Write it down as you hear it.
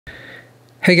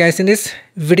Hey guys, in this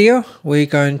video, we're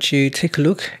going to take a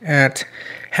look at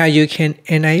how you can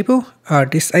enable or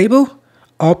disable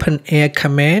Open Air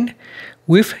command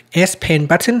with S Pen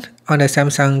button on the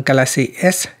Samsung Galaxy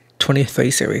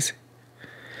S23 series.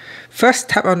 First,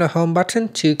 tap on the home button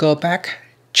to go back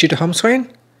to the home screen.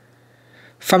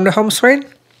 From the home screen,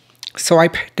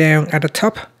 swipe down at the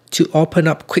top to open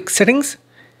up quick settings.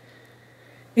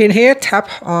 In here,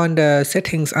 tap on the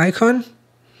settings icon.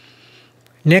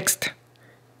 Next,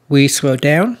 we scroll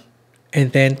down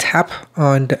and then tap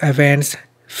on the advanced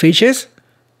features.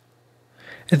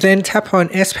 And then tap on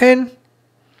S Pen.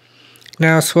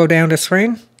 Now scroll down the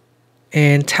screen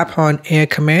and tap on Air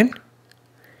command.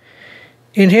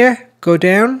 In here, go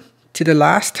down to the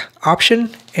last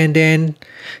option and then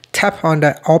tap on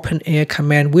the Open Air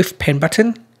command with pen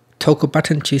button, toggle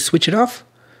button to switch it off,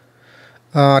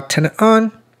 turn it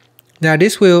on. Now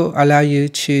this will allow you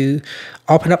to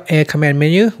open up Air command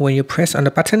menu when you press on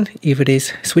the button if it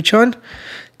is switch on.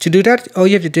 To do that, all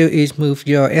you have to do is move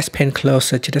your S Pen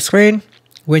closer to the screen.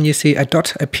 When you see a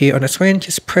dot appear on the screen,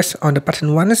 just press on the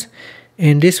button once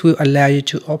and this will allow you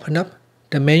to open up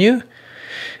the menu.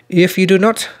 If you do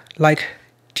not like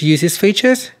to use these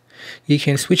features, you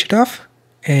can switch it off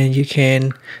and you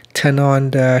can turn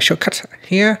on the shortcut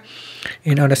here.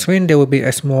 And on the screen, there will be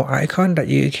a small icon that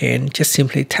you can just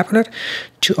simply tap on it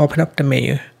to open up the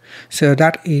menu. So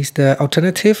that is the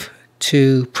alternative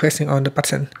to pressing on the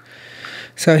button.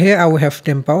 So here I will have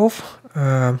them both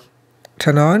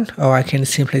turn on, or I can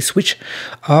simply switch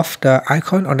off the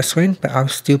icon on the screen, but I'll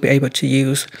still be able to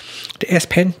use the S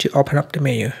Pen to open up the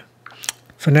menu.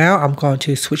 For now, I'm going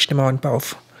to switch them on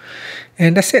both.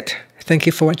 And that's it. Thank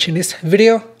you for watching this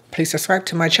video. Please subscribe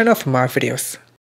to my channel for more videos.